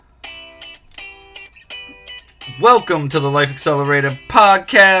Welcome to the Life Accelerated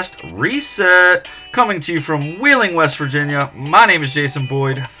Podcast Reset, coming to you from Wheeling, West Virginia. My name is Jason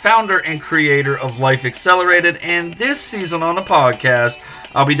Boyd, founder and creator of Life Accelerated, and this season on the podcast,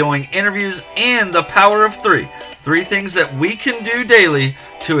 I'll be doing interviews and the power of three. Three things that we can do daily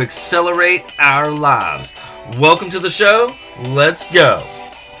to accelerate our lives. Welcome to the show. Let's go.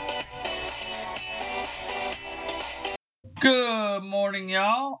 Good morning,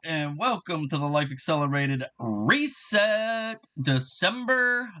 y'all, and welcome to the Life Accelerated Reset,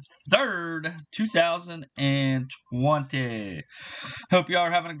 December 3rd, 2020. Hope y'all are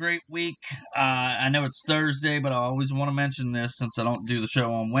having a great week. I know it's Thursday, but I always want to mention this since I don't do the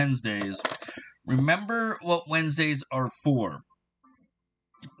show on Wednesdays. Remember what Wednesdays are for.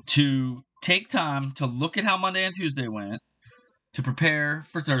 To take time to look at how Monday and Tuesday went, to prepare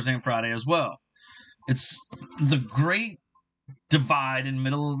for Thursday and Friday as well. It's the great divide in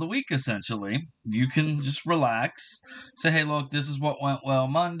middle of the week, essentially. You can just relax, say, hey, look, this is what went well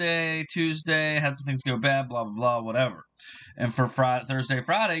Monday, Tuesday, had some things go bad, blah, blah, blah, whatever. And for Thursday,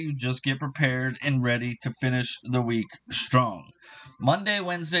 Friday, you just get prepared and ready to finish the week strong. Monday,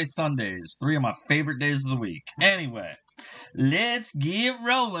 Wednesday, Sundays, three of my favorite days of the week. Anyway, let's get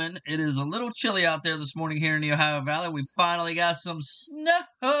rolling. It is a little chilly out there this morning here in the Ohio Valley. We finally got some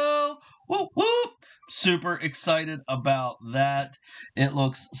snow. Whoop, whoop. Super excited about that. It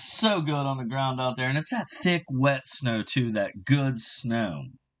looks so good on the ground out there. And it's that thick, wet snow, too. That good snow.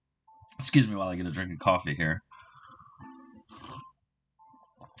 Excuse me while I get a drink of coffee here.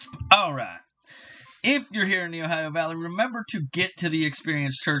 All right. If you're here in the Ohio Valley, remember to get to the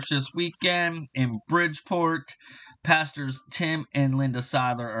Experience Church this weekend in Bridgeport. Pastors Tim and Linda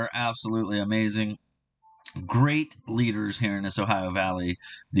Seidler are absolutely amazing. Great leaders here in this Ohio Valley.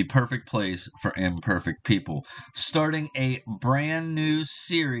 The perfect place for imperfect people. Starting a brand new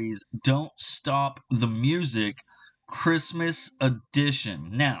series, Don't Stop the Music, Christmas edition.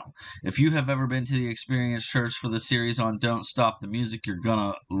 Now, if you have ever been to the Experience Church for the series on Don't Stop the Music, you're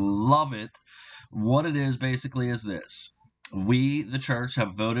gonna love it. What it is basically is this. We, the church,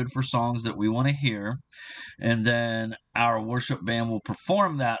 have voted for songs that we want to hear, and then our worship band will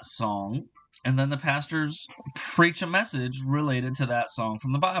perform that song, and then the pastors preach a message related to that song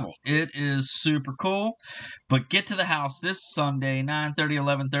from the Bible. It is super cool, but get to the house this Sunday,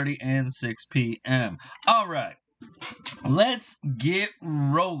 9:30, 11:30, and 6 p.m. All right, let's get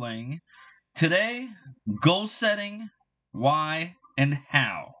rolling. Today, goal setting, why, and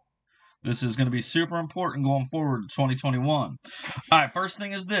how. This is going to be super important going forward to 2021. All right, first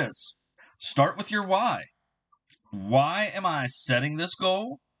thing is this. Start with your why. Why am I setting this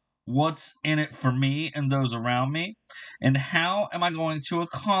goal? What's in it for me and those around me? And how am I going to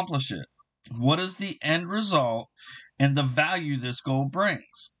accomplish it? What is the end result and the value this goal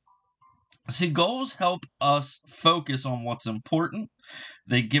brings? See, goals help us focus on what's important.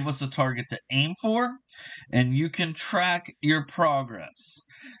 They give us a target to aim for, and you can track your progress.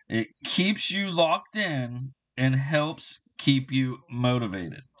 It keeps you locked in and helps keep you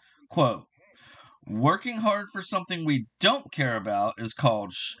motivated. Quote, working hard for something we don't care about is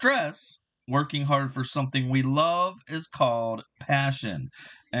called stress. Working hard for something we love is called passion.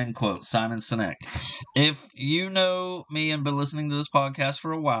 End quote. Simon Sinek. If you know me and been listening to this podcast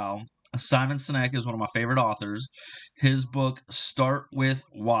for a while, Simon Sinek is one of my favorite authors. His book, Start With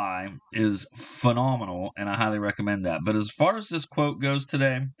Why, is phenomenal, and I highly recommend that. But as far as this quote goes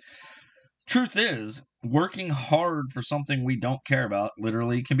today, truth is, working hard for something we don't care about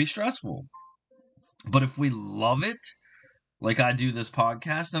literally can be stressful. But if we love it, like I do this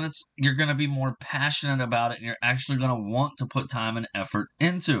podcast, then you're going to be more passionate about it, and you're actually going to want to put time and effort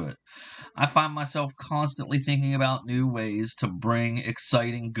into it. I find myself constantly thinking about new ways to bring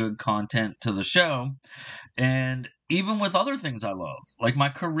exciting, good content to the show. And even with other things I love, like my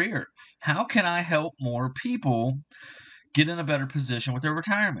career, how can I help more people get in a better position with their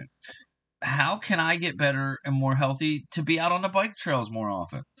retirement? How can I get better and more healthy to be out on the bike trails more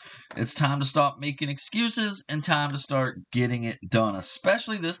often? It's time to stop making excuses and time to start getting it done,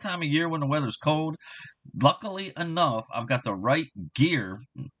 especially this time of year when the weather's cold. Luckily enough, I've got the right gear.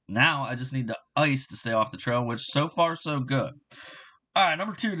 Now I just need the ice to stay off the trail, which so far so good. All right,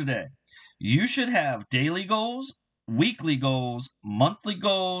 number 2 today. You should have daily goals, weekly goals, monthly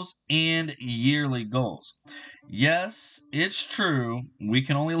goals, and yearly goals. Yes, it's true. We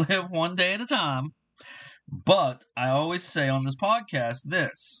can only live one day at a time. But I always say on this podcast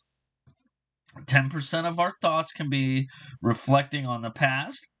this. 10% of our thoughts can be reflecting on the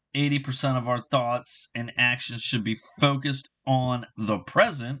past. 80% of our thoughts and actions should be focused on the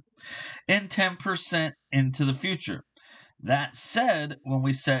present. And 10% into the future. That said, when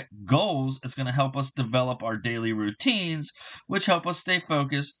we set goals, it's going to help us develop our daily routines, which help us stay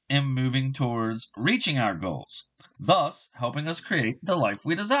focused and moving towards reaching our goals, thus helping us create the life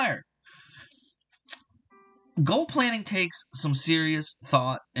we desire. Goal planning takes some serious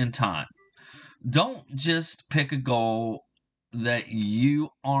thought and time. Don't just pick a goal that you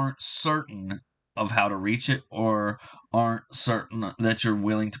aren't certain of how to reach it or aren't certain that you're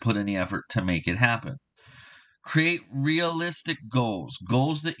willing to put any effort to make it happen. Create realistic goals,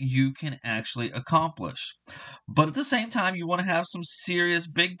 goals that you can actually accomplish. But at the same time, you want to have some serious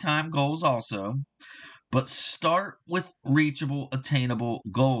big time goals also. But start with reachable, attainable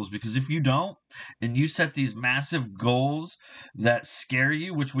goals, because if you don't, and you set these massive goals that scare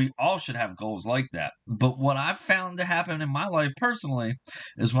you, which we all should have goals like that. But what I've found to happen in my life personally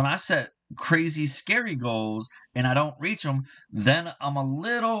is when I set crazy, scary goals and I don't reach them, then I'm a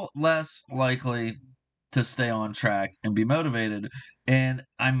little less likely to stay on track and be motivated, and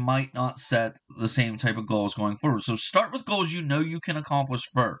I might not set the same type of goals going forward. So start with goals you know you can accomplish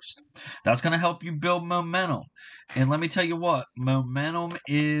first. That's going to help you build momentum. And let me tell you what, momentum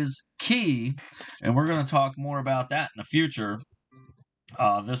is key, and we're going to talk more about that in the future.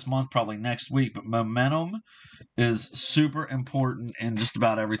 This month, probably next week, but momentum is super important in just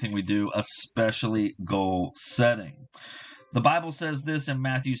about everything we do, especially goal setting. The Bible says this in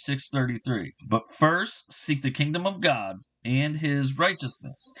Matthew 6:33, but first seek the kingdom of God and his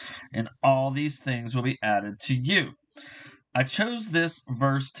righteousness, and all these things will be added to you. I chose this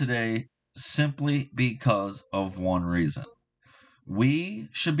verse today simply because of one reason. We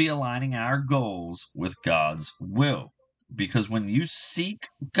should be aligning our goals with God's will, because when you seek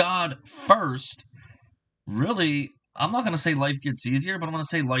God first, really, I'm not going to say life gets easier, but I'm going to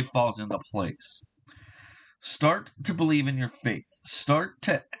say life falls into place. Start to believe in your faith. Start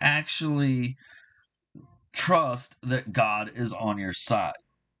to actually trust that God is on your side.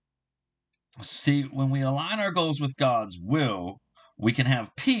 See, when we align our goals with God's will, we can have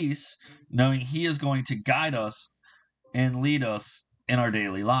peace knowing He is going to guide us and lead us in our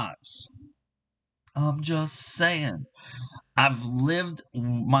daily lives. I'm just saying. I've lived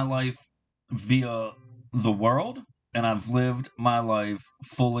my life via the world, and I've lived my life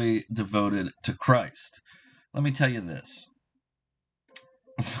fully devoted to Christ. Let me tell you this.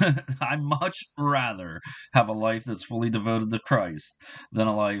 I much rather have a life that's fully devoted to Christ than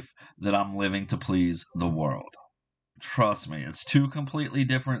a life that I'm living to please the world. Trust me, it's two completely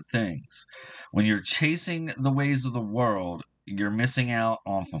different things. When you're chasing the ways of the world, you're missing out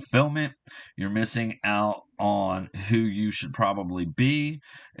on fulfillment, you're missing out on who you should probably be,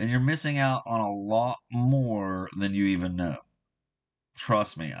 and you're missing out on a lot more than you even know.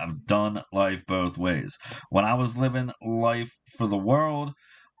 Trust me, I've done life both ways. When I was living life for the world,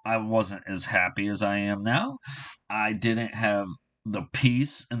 I wasn't as happy as I am now. I didn't have the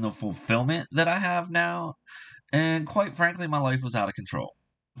peace and the fulfillment that I have now. And quite frankly, my life was out of control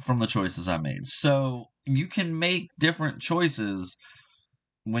from the choices I made. So you can make different choices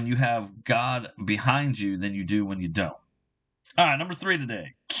when you have God behind you than you do when you don't. All right, number 3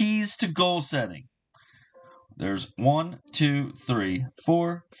 today. Keys to goal setting. There's 1, 2, 3,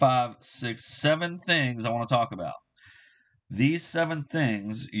 4, 5, 6, 7 things I want to talk about. These 7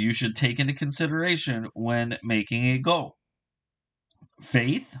 things you should take into consideration when making a goal: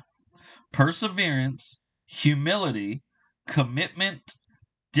 faith, perseverance, humility, commitment,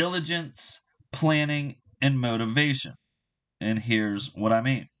 diligence, planning, and motivation. And here's what I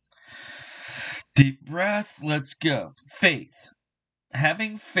mean. Deep breath, let's go. Faith.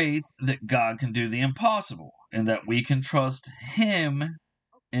 Having faith that God can do the impossible and that we can trust Him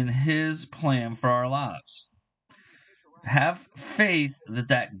in His plan for our lives. Have faith that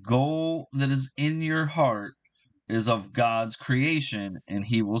that goal that is in your heart is of God's creation and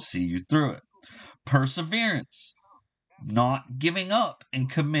He will see you through it. Perseverance. Not giving up and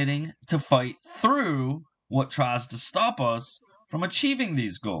committing to fight through what tries to stop us from achieving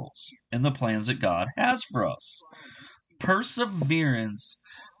these goals and the plans that God has for us. Perseverance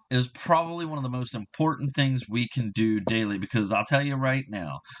is probably one of the most important things we can do daily, because I'll tell you right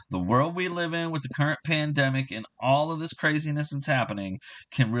now, the world we live in with the current pandemic and all of this craziness that's happening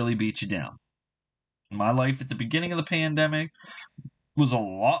can really beat you down. My life at the beginning of the pandemic was a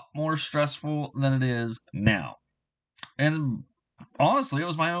lot more stressful than it is now. And honestly, it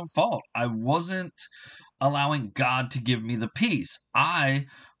was my own fault. I wasn't allowing God to give me the peace. I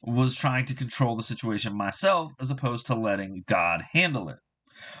was trying to control the situation myself as opposed to letting God handle it.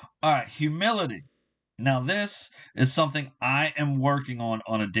 All right, humility. Now, this is something I am working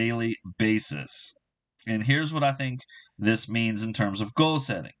on a daily basis. And here's what I think this means in terms of goal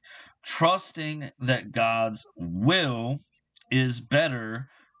setting: trusting that God's will is better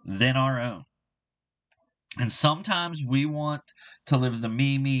than our own. And sometimes we want to live the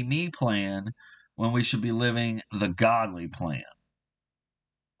me plan when we should be living the godly plan.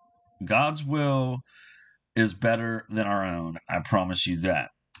 God's will is better than our own. I promise you that.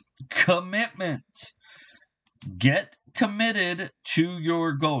 Commitment. Get committed to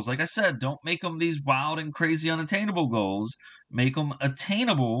your goals. Like I said, don't make them these wild and crazy unattainable goals. Make them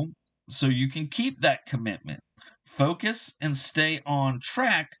attainable so you can keep that commitment. Focus and stay on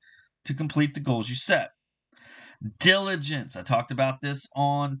track to complete the goals you set. Diligence. I talked about this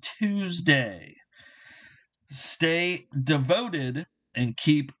on Tuesday. Stay devoted and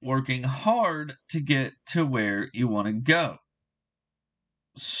keep working hard to get to where you want to go.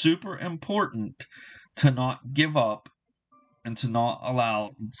 Super important to not give up and to not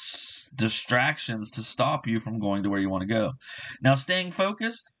allow distractions to stop you from going to where you want to go. Now, staying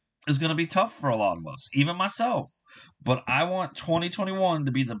focused is going to be tough for a lot of us, even myself. But I want 2021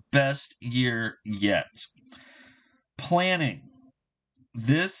 to be the best year yet. Planning.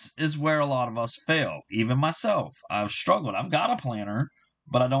 This is where a lot of us fail, even myself. I've struggled. I've got a planner,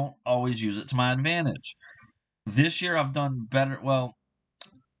 but I don't always use it to my advantage. This year I've done better. Well,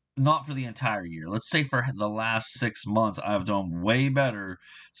 not for the entire year. Let's say for the last 6 months, I've done way better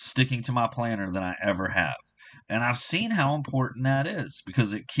sticking to my planner than I ever have. And I've seen how important that is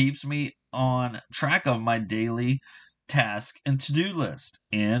because it keeps me on track of my daily task and to-do list.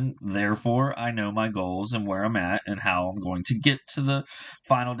 And therefore, I know my goals and where I'm at and how I'm going to get to the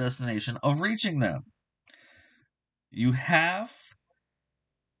final destination of reaching them. You have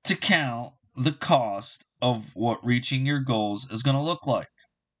to count the cost of what reaching your goals is going to look like.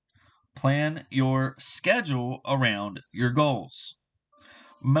 Plan your schedule around your goals.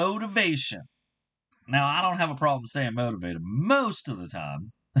 Motivation. Now, I don't have a problem saying motivated most of the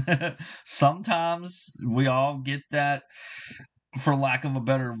time. Sometimes we all get that, for lack of a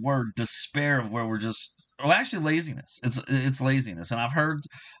better word, despair of where we're just, well, actually laziness. It's laziness. And I've heard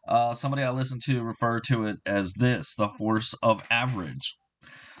somebody I listen to refer to it as this, the force of average.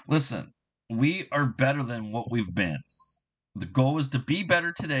 Listen, we are better than what we've been. The goal is to be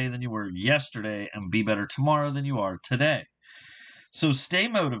better today than you were yesterday and be better tomorrow than you are today. So stay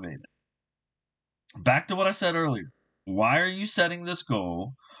motivated. Back to what I said earlier. Why are you setting this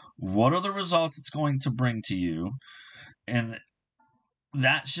goal? What are the results it's going to bring to you? And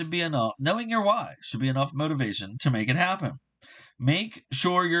that should be enough. Knowing your why should be enough motivation to make it happen. Make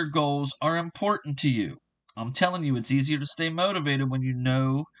sure your goals are important to you. I'm telling you, it's easier to stay motivated when you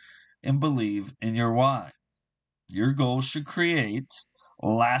know and believe in your why. Your goals should create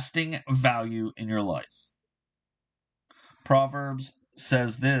lasting value in your life. Proverbs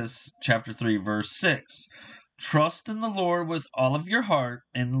says this, chapter 3, verse 6. Trust in the Lord with all of your heart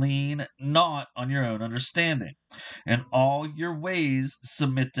and lean not on your own understanding. In all your ways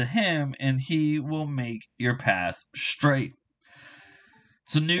submit to him, and he will make your path straight.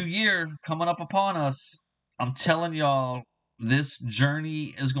 It's a new year coming up upon us. I'm telling y'all, this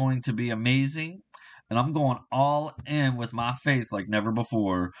journey is going to be amazing. And I'm going all in with my faith like never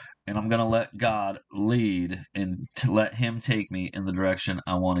before. And I'm going to let God lead and to let him take me in the direction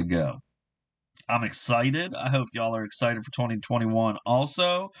I want to go. I'm excited. I hope y'all are excited for 2021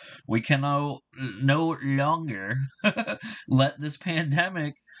 also. We can no longer let this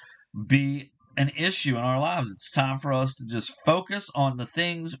pandemic be an issue in our lives. It's time for us to just focus on the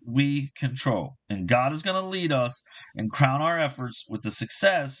things we control. And God is going to lead us and crown our efforts with the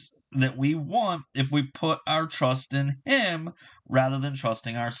success that we want if we put our trust in him rather than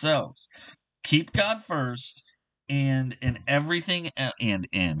trusting ourselves. Keep God first and in everything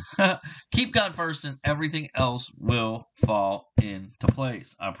keep God first and everything else will fall into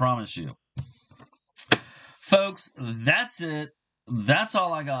place. I promise you. Folks, that's it. That's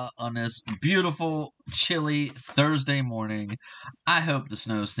all I got on this beautiful, chilly Thursday morning. I hope the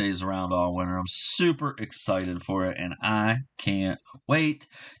snow stays around all winter. I'm super excited for it, and I can't wait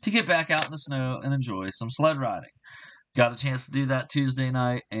to get back out in the snow and enjoy some sled riding. Got a chance to do that Tuesday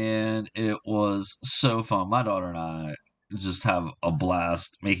night, and it was so fun. My daughter and I just have a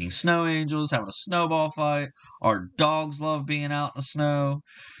blast making snow angels, having a snowball fight. Our dogs love being out in the snow.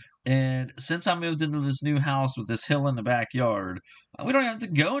 And since I moved into this new house with this hill in the backyard, we don't have to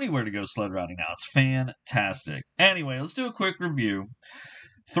go anywhere to go sled riding now. It's fantastic. Anyway, let's do a quick review.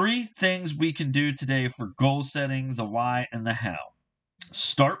 3 things we can do today for goal setting, the why and the how.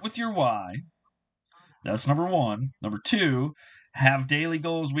 Start with your why. That's number 1. Number 2, have daily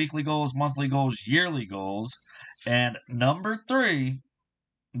goals, weekly goals, monthly goals, yearly goals. And number 3,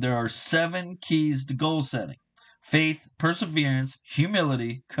 there are 7 keys to goal setting. Faith, perseverance,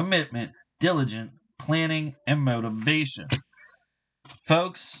 humility, commitment, diligence, planning, and motivation.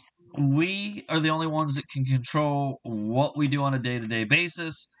 Folks, we are the only ones that can control what we do on a day-to-day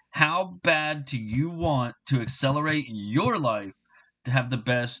basis. How bad do you want to accelerate your life to have the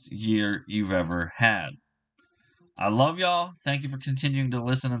best year you've ever had? I love y'all. Thank you for continuing to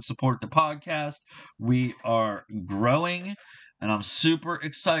listen and support the podcast. We are growing, and I'm super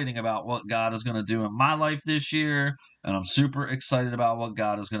excited about what God is going to do in my life this year, and I'm super excited about what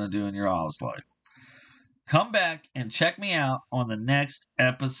God is going to do in your all's life. Come back and check me out on the next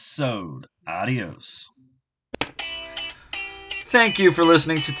episode. Adios. Thank you for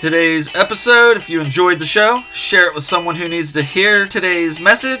listening to today's episode. If you enjoyed the show, share it with someone who needs to hear today's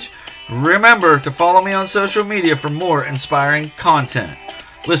message. Remember to follow me on social media for more inspiring content.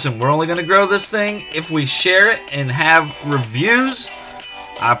 Listen, we're only going to grow this thing if we share it and have reviews.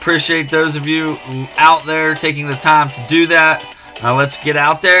 I appreciate those of you out there taking the time to do that. Now let's get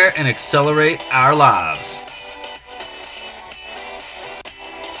out there and accelerate our lives.